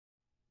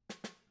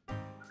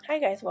Hi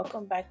guys,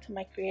 welcome back to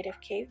my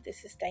creative cave.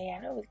 This is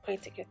Diana with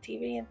Creative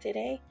Creativity, and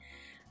today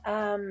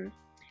um,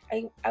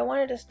 I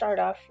wanted to start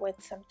off with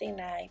something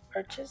I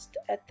purchased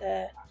at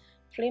the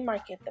flea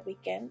market the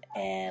weekend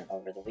and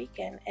over the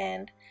weekend,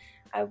 and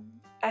I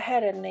I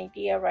had an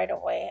idea right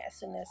away as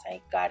soon as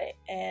I got it,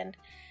 and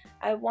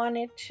I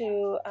wanted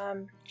to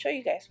show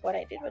you guys what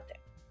I did with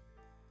it.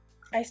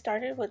 I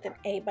started with an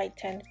 8 by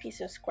 10 piece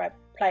of scrap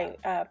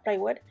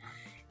plywood,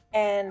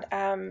 and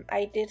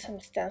I did some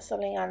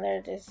stenciling on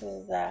there. This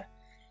is a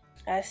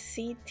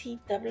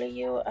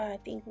CTW, I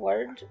think,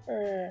 word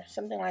or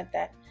something like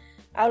that.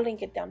 I'll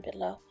link it down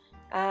below.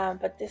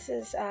 But this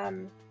is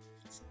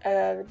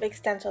a big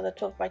stencil, the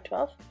 12 by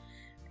 12,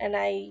 and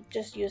I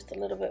just used a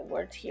little bit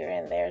words here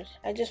and there.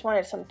 I just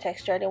wanted some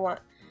texture. I didn't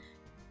want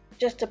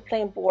just a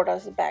plain board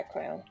as a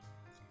background.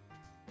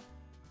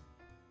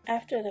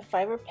 After the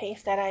fiber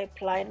paste that I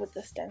applied with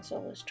the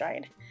stencil was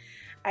dried,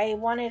 I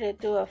wanted to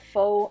do a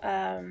faux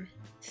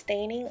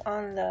staining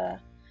on the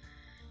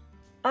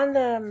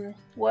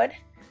wood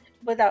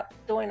without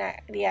doing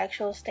the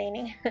actual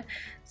staining.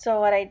 So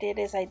what I did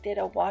is I did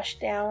a wash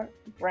down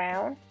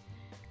brown,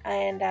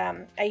 and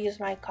I used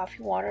my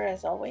coffee water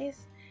as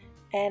always,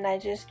 and I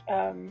just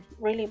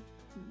really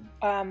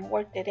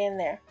worked it in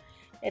there.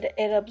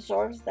 It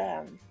absorbs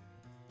the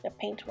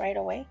paint right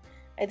away.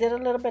 I did a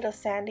little bit of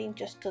sanding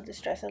just to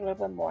distress it a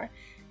little bit more.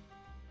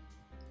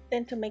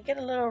 Then to make it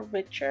a little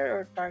richer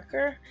or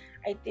darker,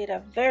 I did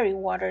a very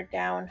watered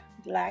down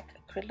black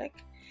acrylic.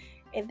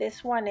 And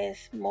this one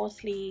is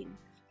mostly,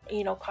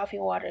 coffee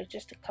water,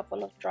 just a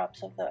couple of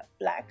drops of the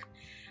black.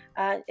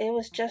 It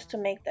was just to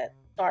make the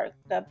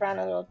brown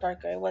a little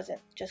darker. It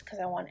wasn't just because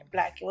I wanted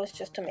black. It was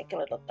just to make it a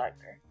little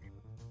darker.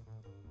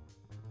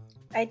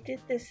 I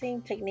did the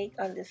same technique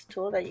on this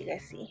tool that you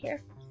guys see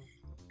here.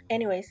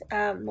 Anyways,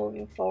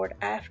 moving forward,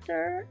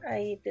 after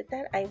I did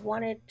that, I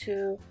wanted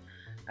to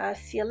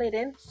seal it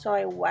in, so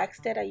I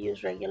waxed it. I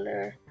used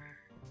regular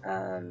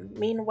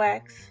mean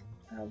wax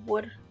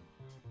wood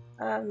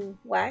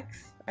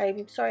wax.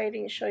 I'm sorry I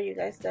didn't show you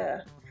guys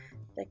the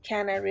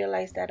can. I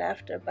realized that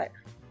after, but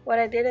what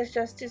I did is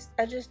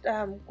I just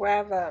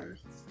grab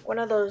one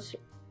of those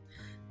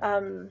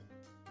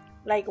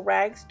like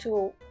rags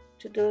to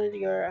do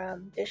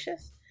your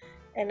dishes,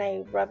 and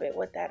I rub it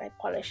with that. I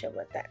polish it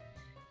with that,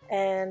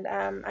 and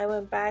I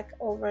went back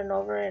over and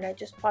over, and I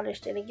just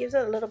polished it. It gives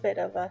it a little bit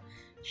of a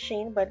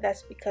sheen, but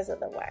that's because of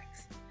the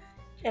wax.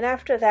 And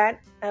after that,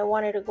 I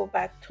wanted to go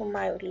back to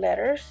my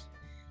letters.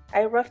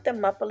 I roughed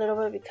them up a little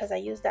bit because I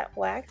used that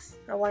wax.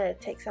 I wanted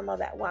to take some of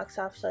that wax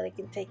off so they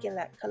can take in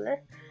that color.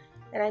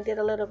 And I did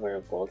a little bit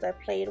of gold. I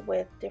played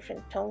with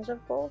different tones of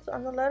gold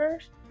on the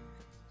letters.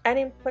 I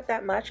didn't put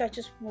that much. I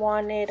just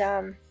wanted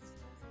a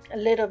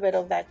little bit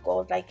of that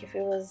gold, like if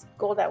it was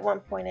gold at one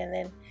point and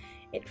then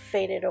it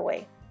faded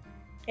away.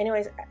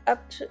 Anyways,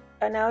 up to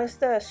now is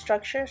the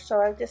structure.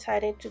 So I've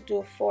decided to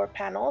do 4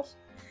 panels,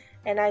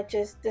 and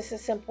this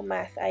is simple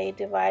math. I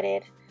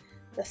divided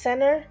the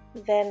center,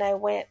 then I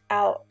went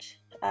out,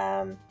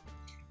 and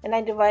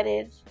I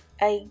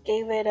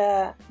gave it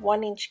a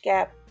 1-inch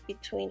gap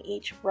between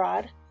each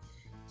rod.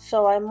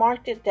 So I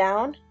marked it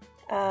down,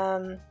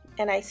 and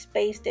I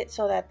spaced it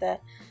so that the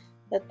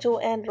 2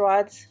 end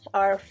rods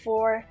are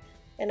 4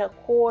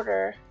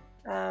 1/4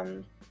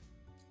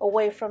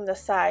 away from the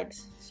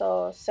sides.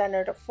 So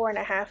center to 4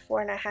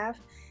 1/2,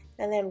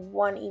 and then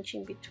 1 inch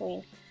in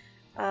between.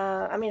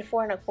 4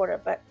 1/4,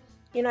 but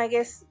I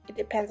guess it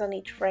depends on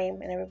each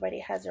frame, and everybody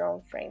has their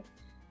own frame.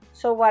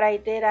 So what I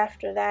did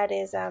after that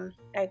is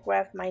I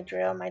grabbed my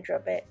drill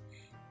bit,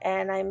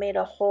 and I made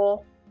a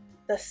hole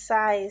the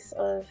size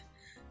of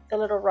the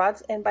little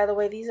rods. And by the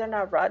way, these are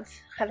not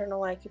rods. I don't know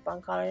why I keep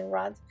on calling them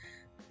rods,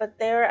 but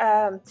they're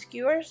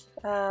skewers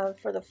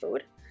for the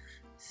food.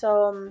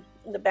 So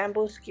the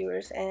bamboo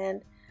skewers,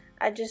 and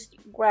I just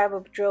grab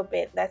a drill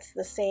bit that's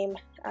the same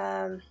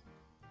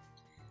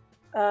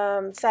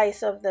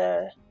size of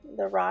the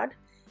rod,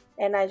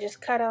 and I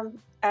just cut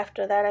them.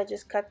 After that, I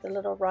just cut the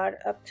little rod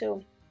up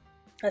to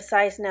a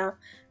size. Now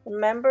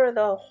remember,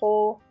 the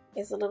hole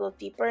is a little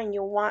deeper, and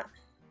you want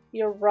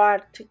your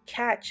rod to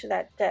catch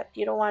that depth.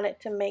 You don't want it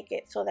to make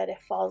it so that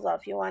it falls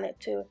off. You want it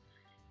to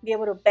be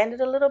able to bend it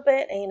a little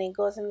bit, and it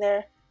goes in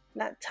there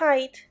not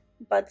tight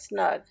but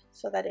snug,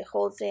 so that it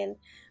holds in,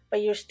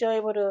 but you're still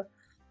able to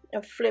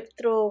flip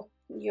through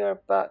your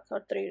book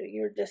or through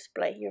your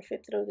display, your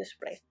flip through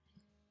display.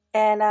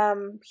 And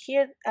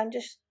here I'm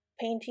just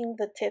painting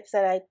the tips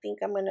that I think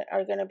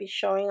are gonna be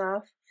showing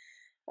off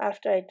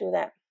after I do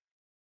that.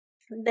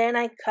 Then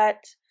I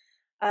cut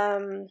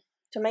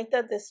to make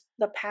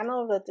the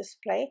panel of the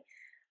display.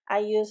 I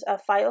use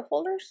file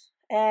folders,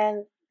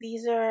 and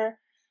these are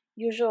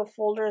usual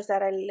folders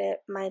that I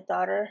let my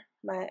daughter.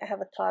 I have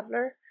a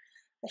toddler,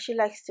 and she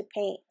likes to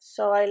paint,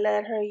 so I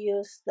let her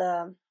use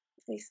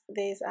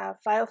these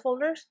file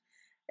folders,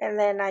 and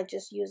then I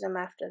just use them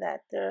after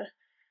that.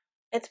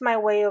 It's my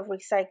way of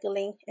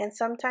recycling, and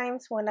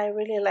sometimes when I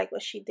really like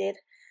what she did,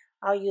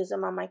 I'll use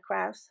them on my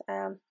crafts.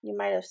 You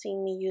might have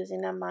seen me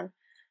using them on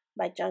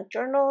my junk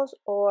journals,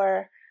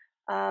 or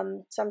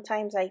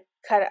Sometimes I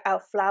cut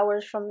out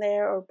flowers from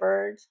there or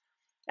birds.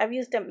 I've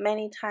used it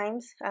many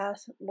times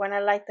when I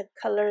like the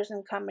colors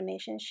and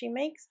combinations she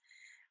makes.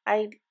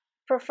 I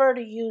prefer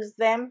to use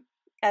them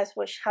as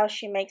how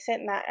she makes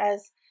it, not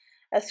as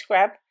a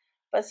scrap.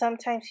 But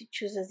sometimes she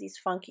chooses these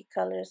funky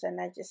colors,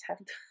 and I just have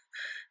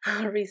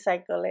to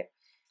recycle it.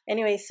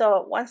 Anyway,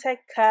 so once I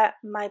cut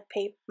my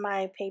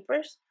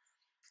papers,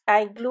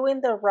 I glue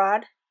in the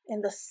rod in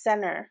the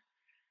center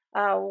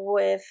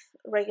with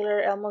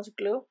regular Elmo's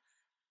glue.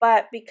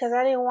 But because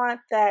I didn't want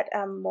that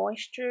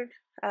moistured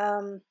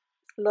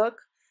look,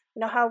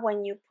 you know how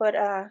when you put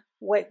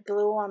wet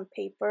glue on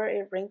paper,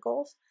 it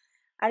wrinkles?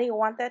 I didn't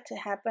want that to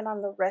happen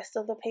on the rest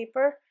of the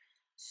paper,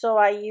 so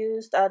I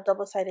used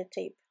double-sided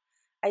tape.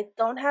 I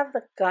don't have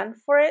the gun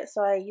for it,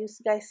 so you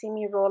guys see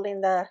me rolling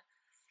the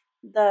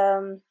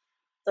um,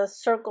 the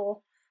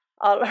circle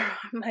all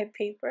around my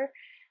paper.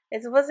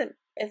 It's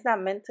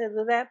not meant to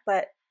do that,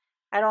 but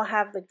I don't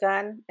have the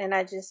gun and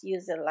I just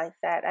use it like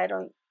that. I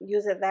don't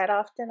use it that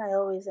often. I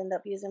always end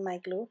up using my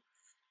glue.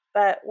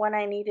 But when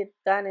I need it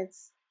done,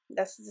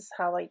 that's just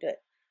how I do it.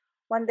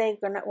 One day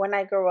when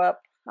I grow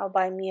up, I'll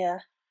buy me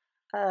a,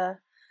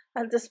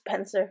 a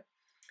dispenser,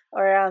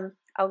 or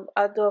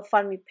I'll do a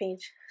fund me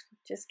page.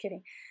 Just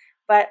kidding.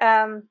 But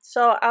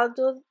so I'll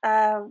do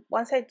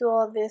once I do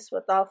all this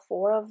with all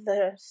 4 of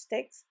the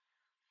sticks,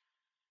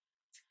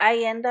 I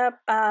end up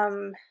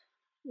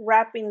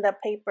wrapping the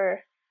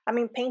paper. I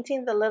mean,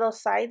 painting the little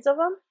sides of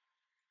them.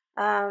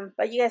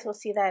 But you guys will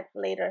see that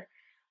later.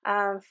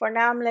 For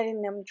now, I'm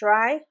letting them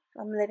dry.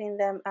 I'm letting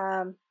them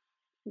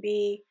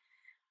be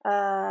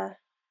hard,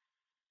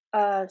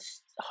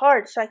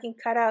 so I can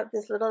cut out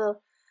this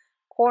little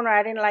corner.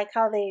 I didn't like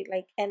how they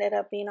ended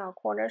up being on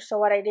corners. So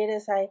what I did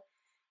is I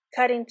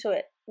cut into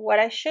it. What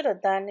I should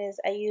have done is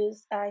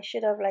I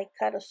should have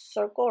cut a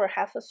circle or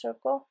half a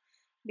circle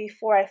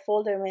before I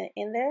folded them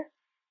in there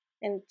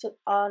and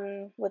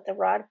on with the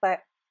rod, but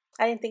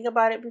I didn't think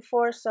about it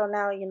before, so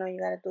now you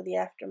gotta do the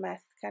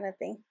aftermath kind of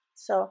thing.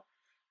 So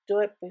do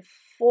it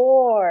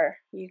before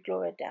you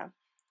glue it down.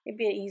 It'd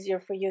be easier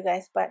for you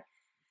guys, but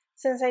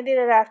since I did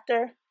it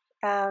after,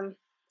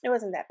 it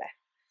wasn't that bad.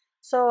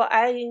 So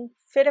I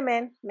fit them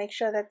in, make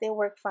sure that they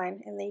work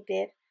fine, and they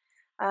did.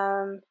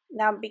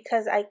 Now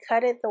because I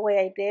cut it the way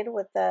I did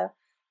with the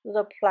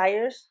little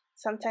pliers,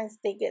 sometimes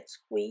they get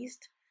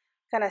squeezed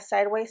kind of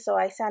sideways, so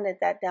I sanded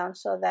that down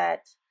so that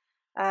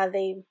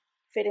they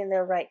fit in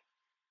there right.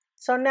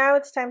 So now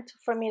it's time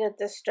for me to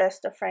distress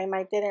the frame.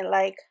 I didn't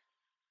like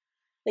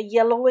the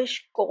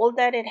yellowish gold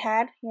that it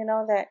had,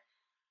 that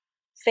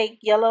fake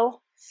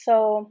yellow.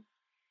 So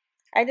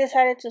I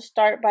decided to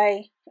start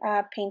by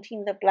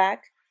painting the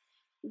black.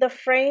 The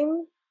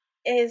frame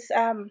is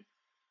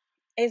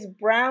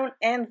brown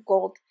and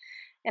gold,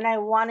 and I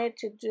wanted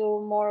to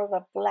do more of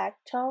a black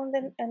tone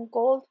than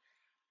gold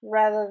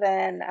rather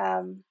than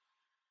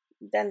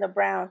the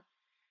brown.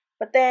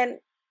 But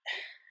then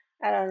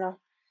I don't know.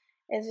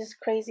 It's just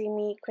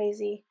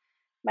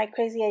my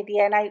crazy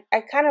idea. And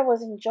I kind of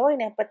was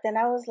enjoying it, but then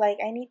I was like,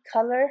 I need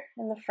color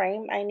in the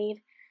frame. I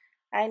need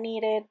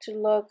it to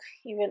look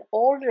even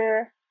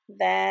older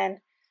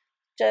than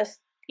just,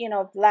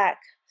 black.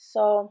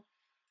 So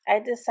I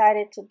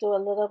decided to do a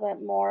little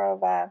bit more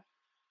of a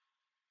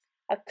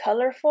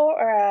colorful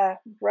or a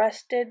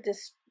rusted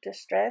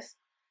distress.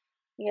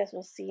 You guys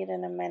will see it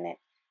in a minute.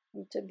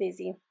 I'm too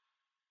busy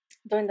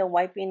doing the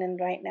wiping and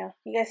right now.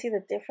 You guys see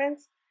the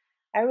difference?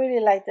 I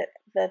really like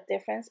the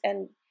difference,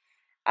 and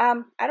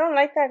I don't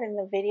like that in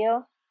the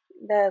video.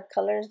 The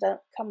colors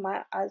don't come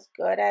out as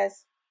good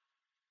as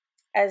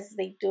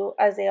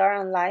they are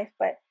on live,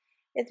 but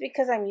it's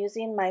because I'm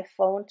using my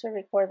phone to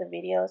record the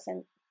videos,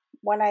 and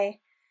when I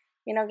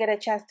get a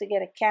chance to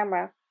get a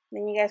camera,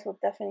 then you guys will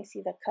definitely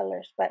see the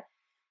colors. But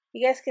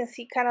you guys can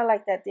see kind of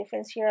like that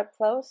difference here up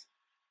close,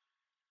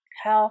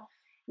 how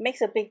it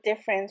makes a big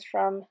difference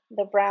from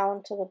the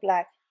brown to the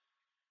black.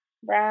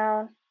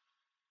 Brown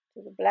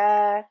to the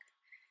black,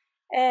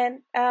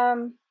 and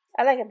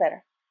I like it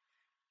better.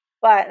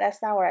 But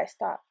that's not where I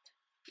stopped.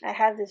 I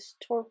have this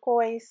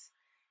turquoise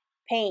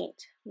paint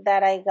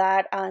that I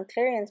got on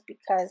clearance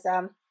because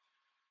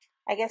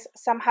I guess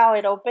somehow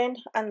it opened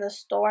on the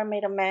store,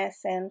 made a mess,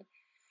 and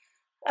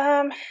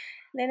then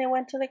it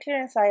went to the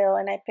clearance aisle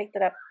and I picked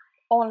it up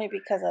only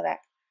because of that.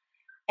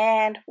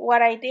 And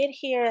what I did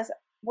here is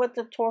with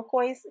the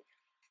turquoise,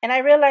 and I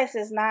realize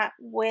it's not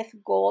with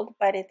gold,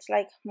 but it's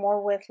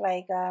more with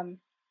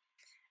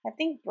I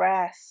think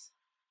brass,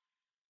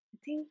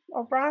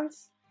 or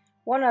bronze,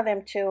 one of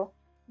them two,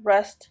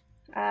 rust,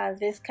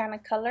 this kind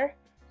of color.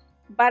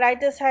 But I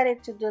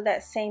decided to do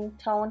that same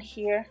tone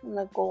here in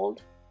the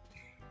gold.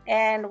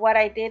 And what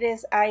I did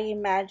is I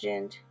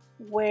imagined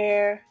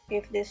where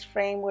if this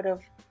frame would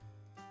have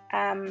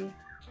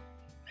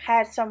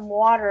had some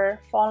water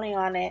falling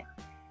on it,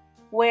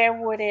 where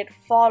would it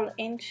fall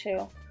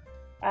into?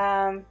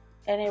 And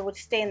it would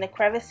stay in the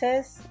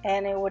crevices,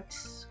 and it would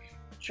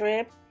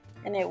drip,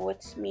 and it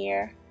would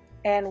smear,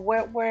 and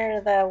where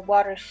the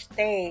water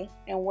stay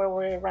and where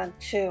would it run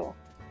to.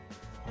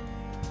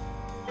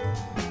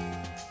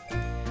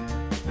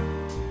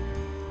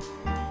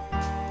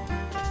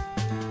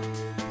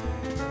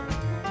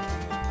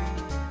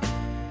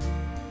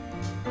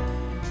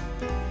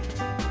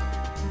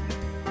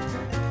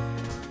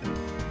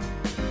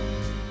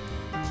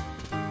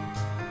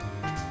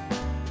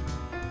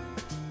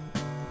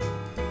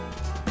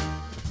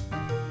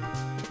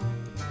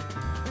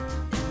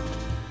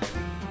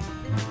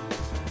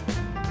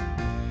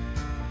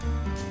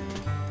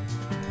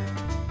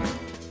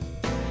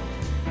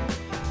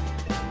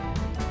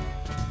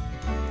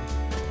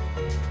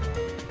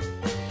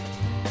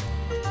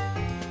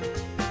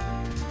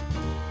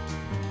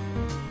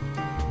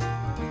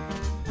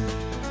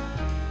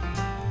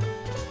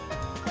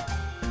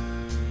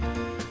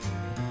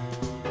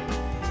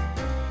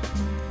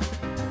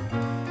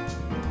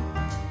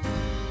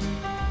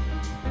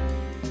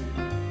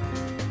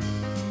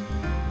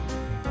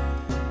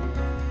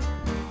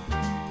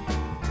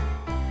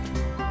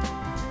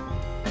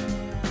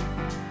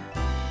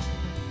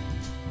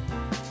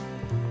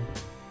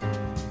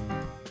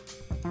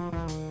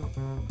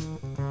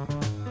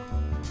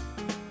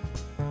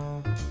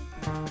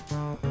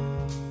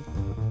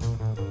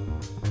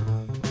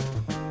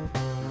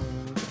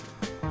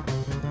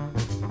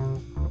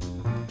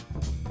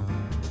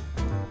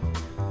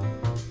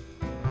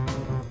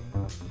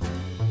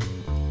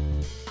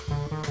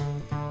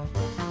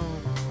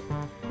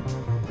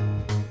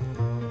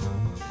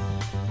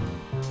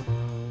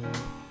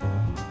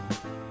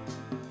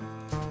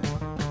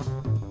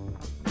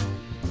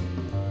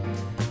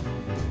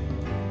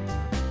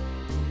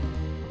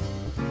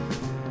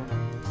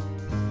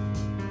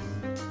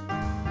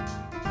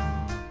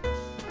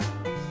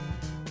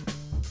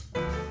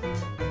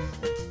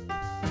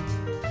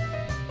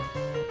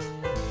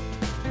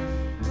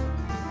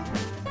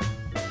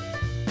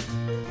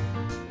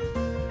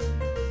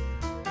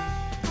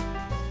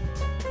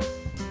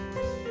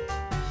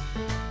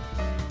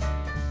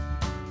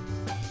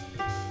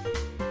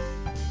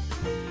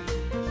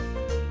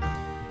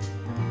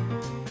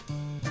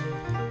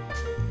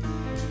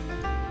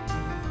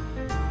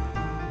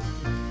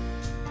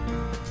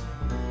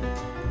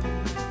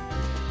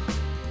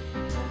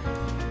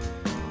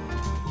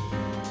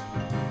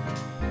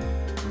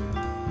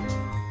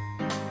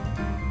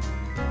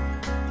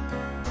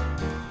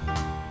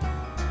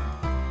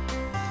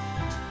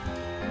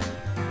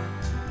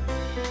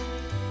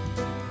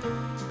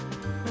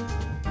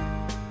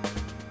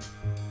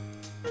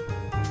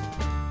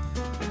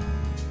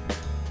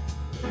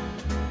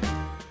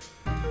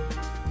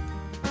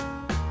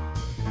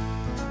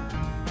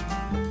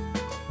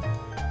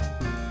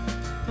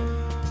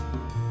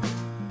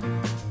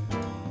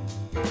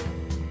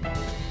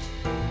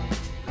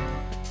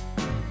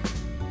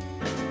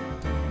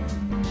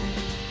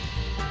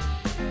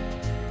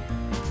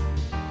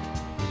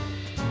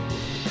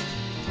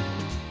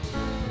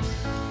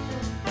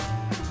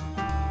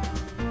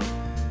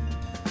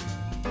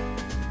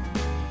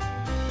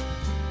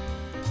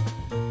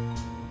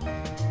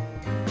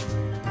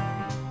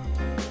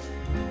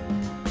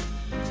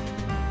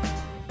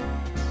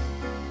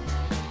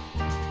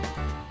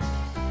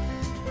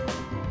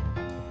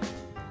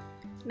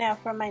 Now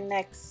for my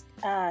next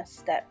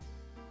step.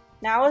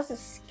 Now I was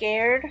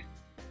scared,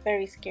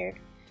 very scared,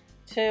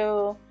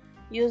 to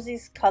use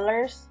these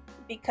colors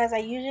because I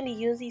usually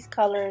use these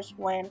colors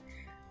when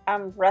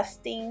I'm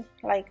rusting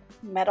like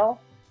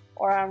metal,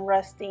 or I'm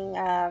rusting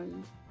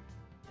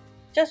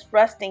just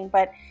rusting,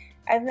 but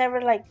I've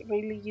never like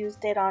really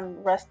used it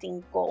on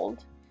rusting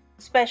gold,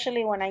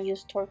 especially when I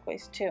use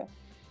turquoise too.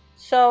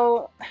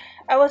 So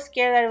I was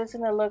scared that it was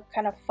gonna look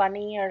kind of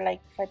funny, or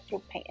like if I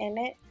threw paint in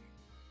it,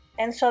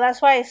 and so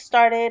that's why I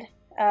started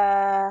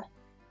uh,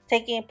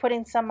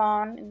 putting some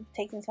on and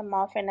taking some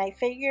off, and I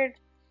figured,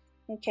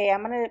 okay,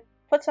 I'm gonna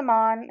put some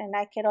on, and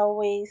I could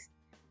always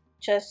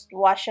just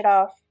wash it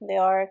off. They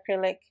are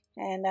acrylic,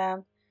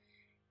 and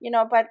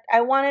but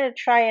I wanted to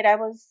try it. I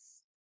was,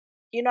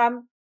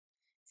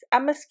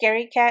 I'm a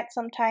scary cat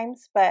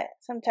sometimes, but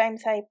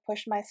sometimes I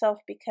push myself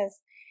because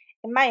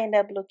it might end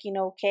up looking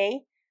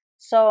okay.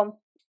 So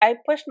I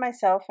pushed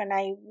myself and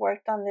I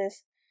worked on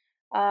this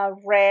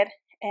red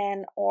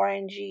and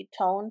orangey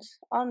tones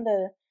on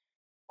the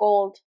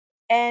gold,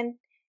 and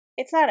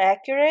it's not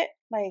accurate.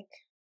 Like,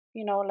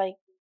 like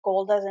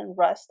gold doesn't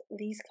rust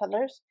these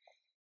colors,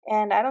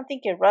 and I don't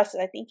think it rusts.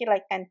 I think it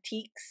like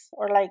antiques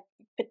or like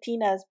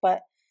patinas,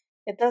 but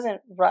it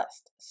doesn't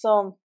rust.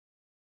 So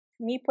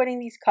me putting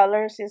these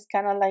colors is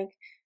kind of like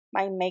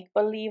my make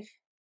believe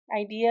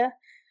idea,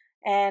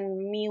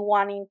 and me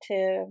wanting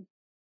to,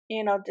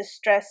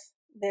 distress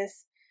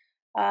this.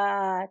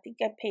 I think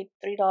I paid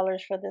 $3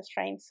 for this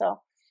frame.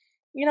 So,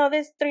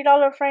 this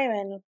 $3 frame,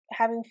 and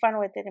having fun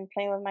with it and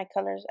playing with my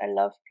colors. I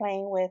love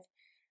playing with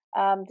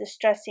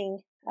distressing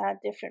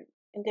different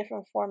in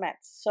different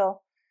formats.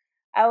 So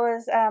I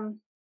was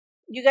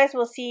you guys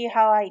will see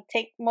how I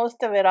take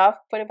most of it off,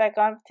 put it back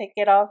on, take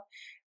it off,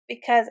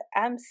 because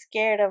I'm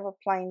scared of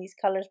applying these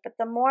colors. But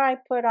the more I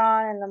put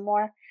on, and the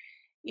more,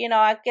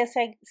 I guess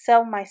I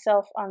sell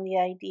myself on the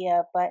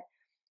idea. But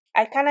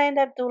I kind of end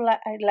up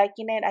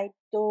liking it. I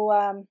do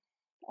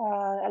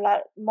a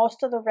lot.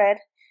 Most of the red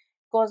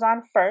goes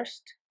on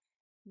first.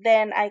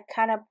 Then I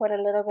kind of put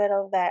a little bit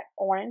of that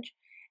orange.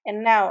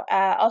 And now,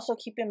 also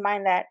keep in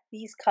mind that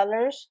these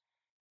colors,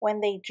 when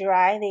they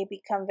dry, they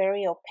become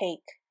very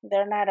opaque.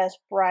 They're not as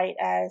bright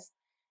as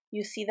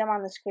you see them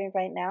on the screen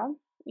right now.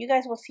 You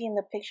guys will see in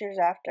the pictures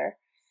after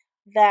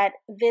that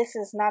this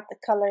is not the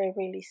color it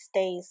really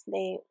stays.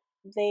 They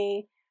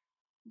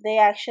they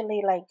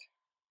actually like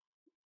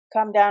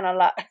come down a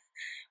lot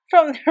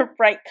from their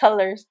bright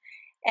colors.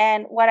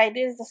 And what I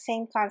did is the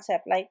same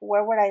concept. Like,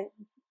 where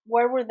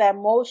would the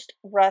most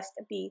rust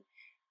be?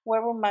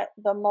 Where would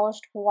the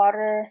most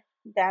water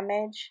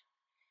damage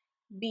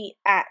be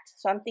at?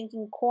 So I'm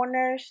thinking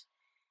corners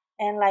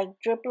and like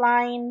drip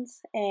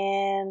lines,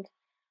 and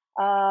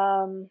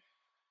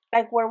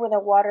like where would the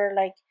water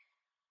like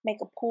make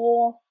a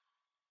pool?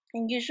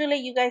 And usually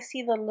you guys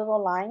see the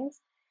little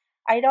lines.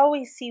 I'd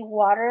always see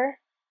water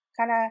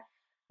kind of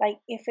like,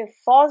 if it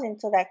falls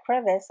into that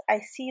crevice,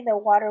 I see the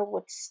water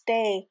would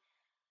stay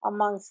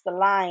amongst the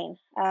line.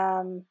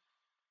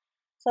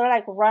 Sort of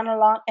like run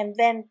along and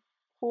then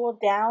cool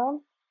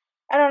down.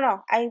 I don't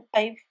know. I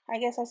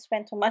guess I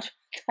spent too much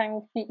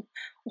time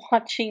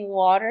watching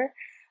water,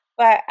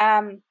 but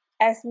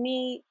as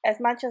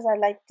much as I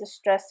like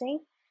distressing,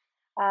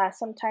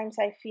 sometimes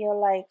I feel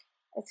like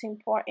it's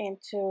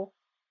important to,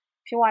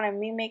 if you want to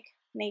mimic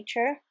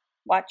nature,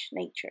 watch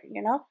nature.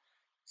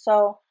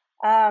 So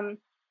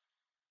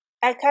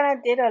I kind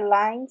of did a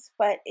lines,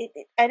 but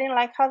I didn't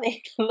like how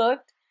they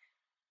looked.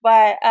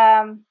 But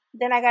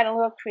then I got a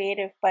little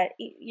creative. But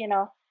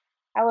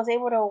I was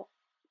able to.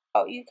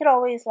 Oh, you could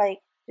always like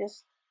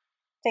just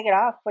take it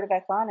off, put it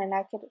back on, and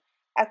I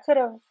could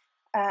have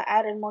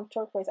added more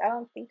turquoise. I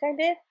don't think I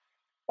did,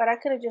 but I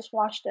could have just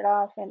washed it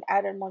off and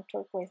added more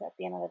turquoise at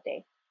the end of the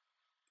day.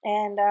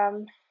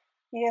 And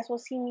you guys will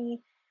see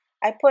me.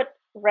 I put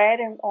red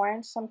and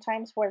orange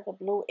sometimes where the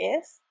blue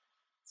is.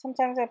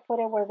 Sometimes I put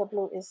it where the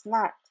blue is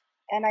not.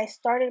 And I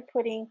started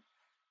putting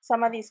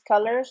some of these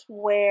colors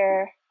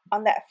where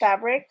on that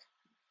fabric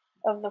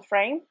of the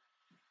frame.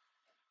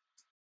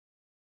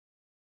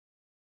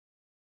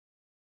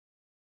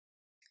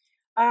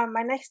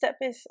 My next step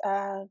is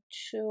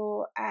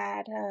to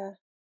add.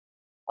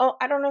 Oh,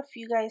 I don't know if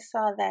you guys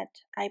saw that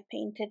I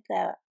painted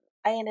the.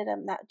 I ended up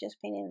not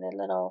just painting the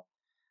little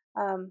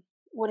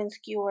wooden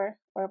skewer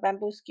or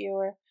bamboo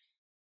skewer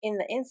in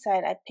the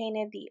inside. I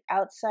painted the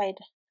outside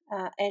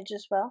edge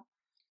as well.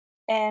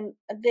 And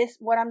this,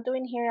 what I'm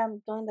doing here,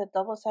 I'm doing the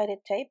double-sided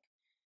tape.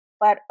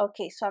 But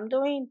okay, so I'm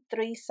doing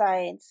 3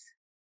 sides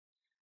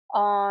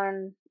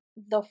on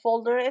the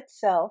folder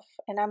itself,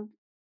 and I'm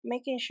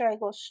making sure I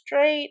go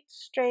straight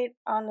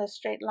on the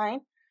straight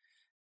line,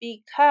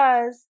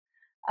 because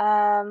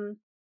I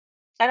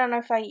don't know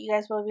if you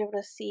guys will be able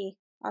to see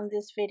on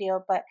this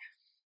video, but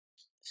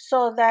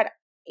so that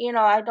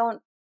I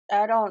don't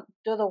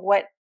do the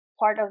wet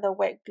part of the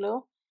wet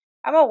glue.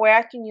 I'm aware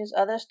I can use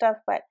other stuff,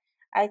 but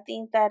I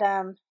think that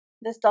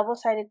this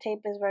double-sided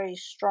tape is very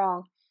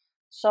strong,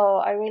 so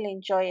I really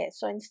enjoy it.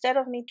 So instead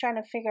of me trying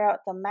to figure out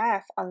the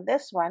math on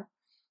this one,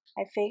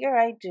 I figure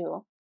I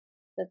do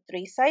the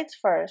 3 sides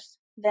first,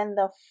 then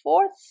the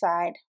 4th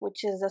side,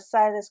 which is the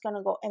side that's going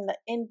to go in the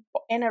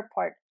inner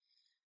part,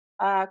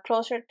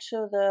 closer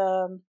to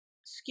the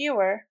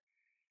skewer.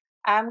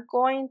 I'm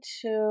going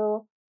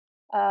to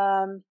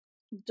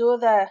do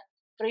the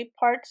 3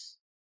 parts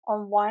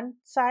on one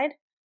side,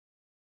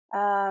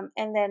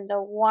 and then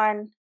the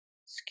one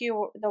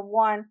skewer, the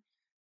one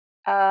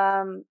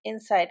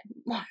inside.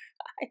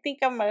 I think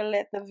I'm gonna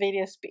let the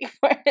video speak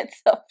for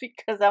itself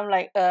because I'm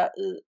like but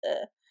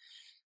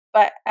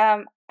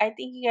I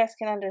think you guys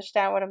can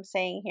understand what I'm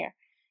saying here.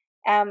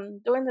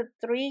 Doing the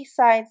 3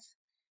 sides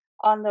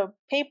on the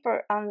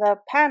paper, on the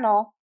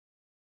panel,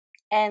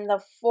 and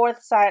the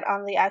 4th side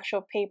on the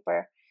actual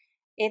paper.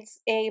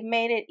 It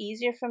made it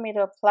easier for me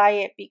to apply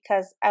it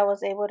because I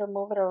was able to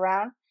move it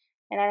around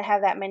and I didn't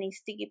have that many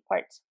sticky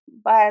parts.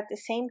 But at the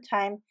same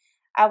time,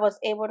 I was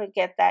able to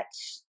get that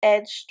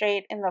edge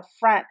straight in the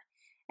front.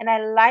 And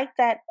I like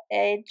that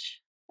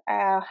edge,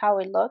 how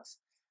it looks.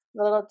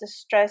 The little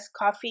distressed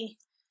coffee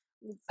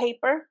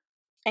paper.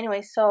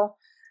 Anyway, so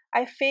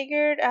I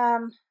figured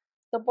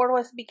the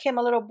board became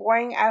a little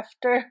boring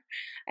after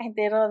I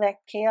did all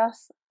that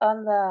chaos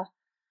on the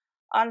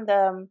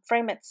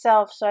frame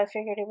itself, so I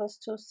figured it was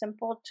too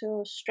simple,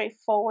 too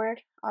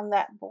straightforward on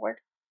that board.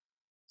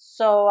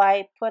 So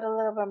I put a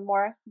little bit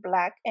more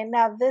black, and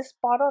now this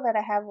bottle that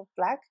I have of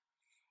black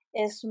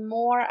is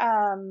more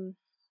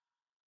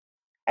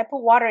I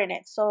put water in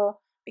it, so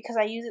because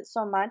I use it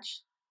so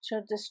much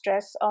to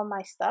distress all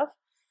my stuff,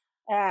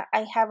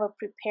 I have a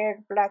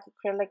prepared black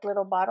acrylic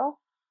little bottle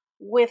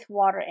with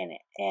water in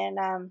it. And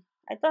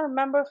I don't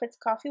remember if it's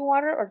coffee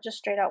water or just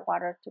straight out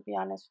water, to be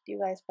honest with you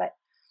guys, but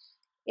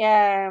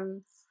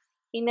in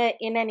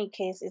any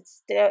case,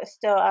 it's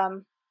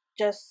still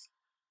just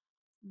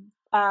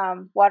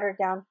watered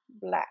down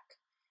black.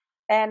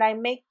 And I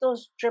make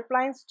those drip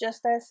lines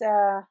just as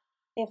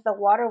if the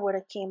water would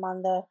have came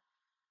on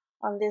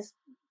this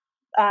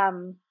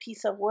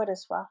piece of wood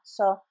as well.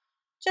 So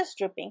just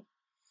dripping.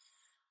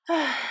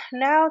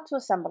 Now to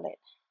assemble it.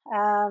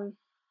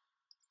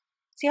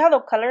 See how the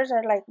colors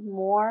are like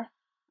more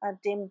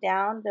dimmed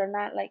down? They're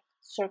not like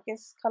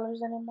circus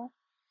colors anymore.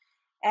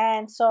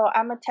 And so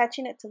I'm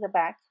attaching it to the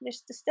back.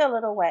 It's still a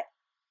little wet.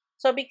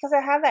 So because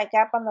I have that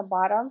gap on the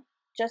bottom,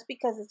 just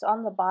because it's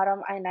on the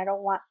bottom and I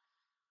don't want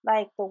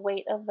like the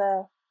weight of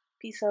the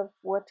piece of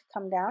wood to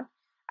come down,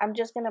 I'm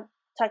just going to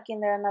tuck in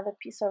there another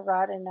piece of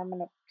rod and I'm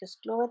going to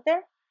just glue it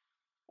there.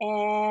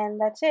 And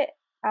that's it.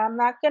 I'm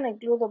not going to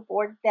glue the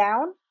board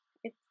down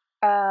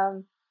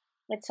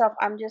itself.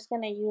 I'm just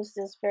going to use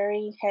this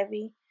very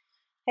heavy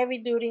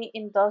duty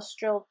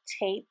industrial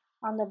tape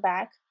on the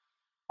back.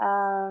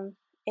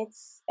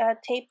 It's a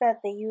tape that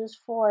they use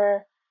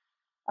for,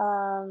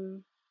 I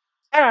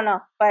don't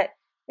know, but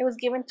it was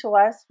given to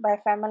us by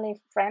a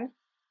family friend,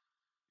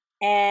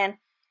 and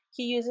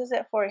he uses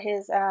it for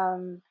his, I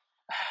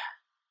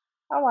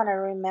want to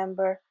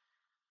remember,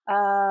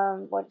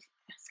 what,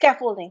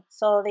 scaffolding.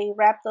 So they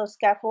wrap those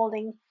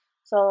scaffolding,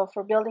 so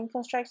for building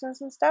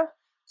constructions and stuff.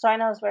 So I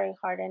know it's very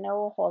hard, and it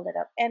will hold it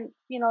up. And,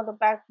 you know, the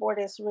backboard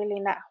is really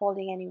not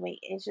holding any weight.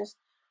 It's just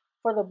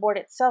for the board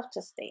itself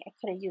to stay. I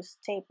could have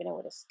used tape and it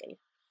would have stayed.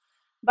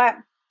 But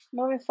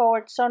moving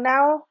forward, so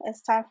now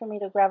it's time for me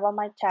to grab all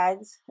my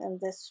tags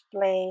and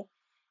display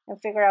and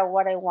figure out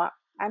what I want.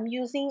 I'm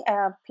using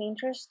a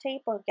painter's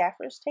tape or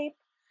gaffer's tape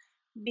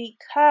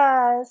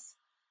because,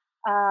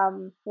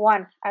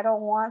 one, I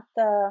don't want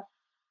the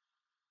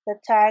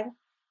tag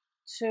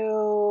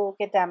to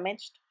get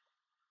damaged.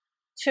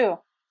 Two,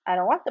 I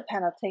don't want the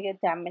panel to get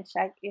damaged.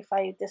 If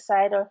I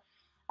decide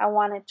I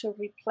wanted to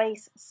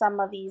replace some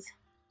of these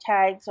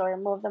tags or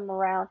move them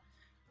around,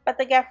 but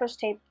the gaffer's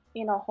tape,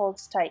 you know,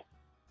 holds tight.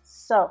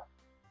 So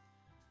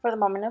for the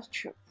moment of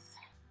truth,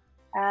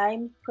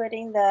 I'm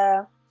putting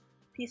the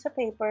piece of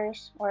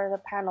papers or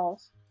the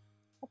panels,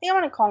 I think I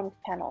want to call them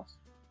panels,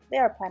 they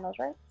are panels,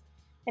 right?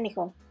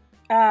 Anywho,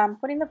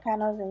 putting the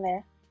panels in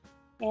there,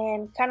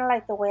 and kind of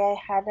like the way I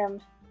had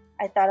them,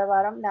 I thought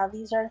about them. Now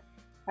these are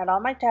not all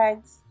my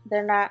tags,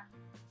 they're not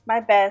my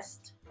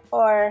best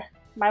or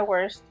my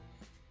worst.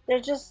 They're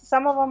just,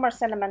 some of them are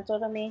sentimental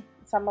to me,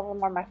 some of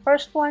them are my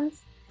first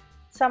ones.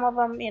 Some of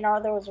them, you know,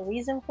 there was a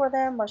reason for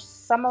them, or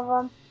some of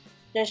them,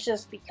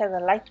 just because I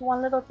liked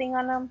one little thing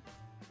on them.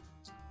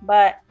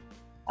 But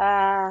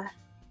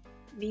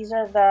these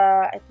are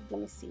the, I think,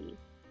 let me see.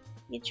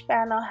 Each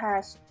panel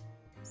has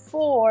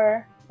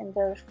 4, and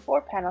there's 4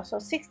 panels, so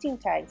 16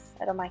 tags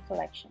out of my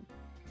collection.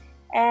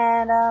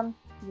 And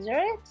these are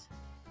it.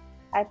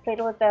 I played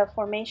with the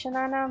formation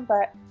on them,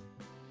 but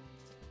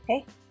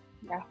hey,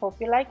 I hope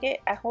you like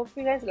it. I hope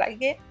you guys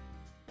like it.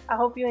 I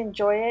hope you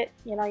enjoy it.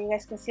 You know, you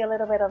guys can see a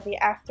little bit of the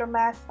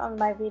aftermath on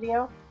my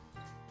video,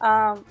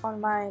 on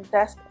my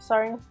desk.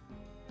 Sorry.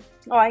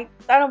 Oh, I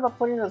thought about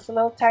putting this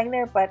little tag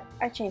there, but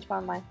I changed my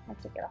mind. I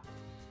took it off.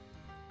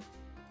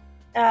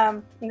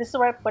 And this is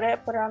where I put it. I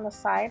put it on the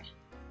side.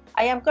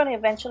 I am going to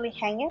eventually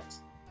hang it,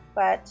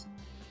 but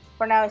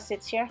for now it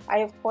sits here. I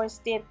of course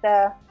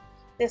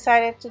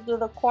decided to do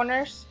the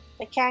corners,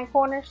 the can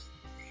corners,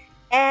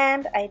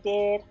 and I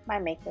did my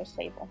maker's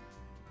table.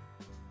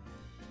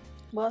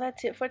 Well,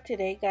 that's it for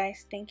today,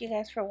 guys. Thank you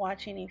guys for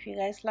watching. If you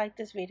guys like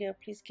this video,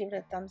 please give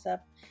it a thumbs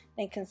up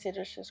and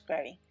consider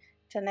subscribing.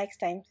 Till next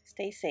time,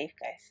 stay safe,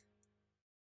 guys.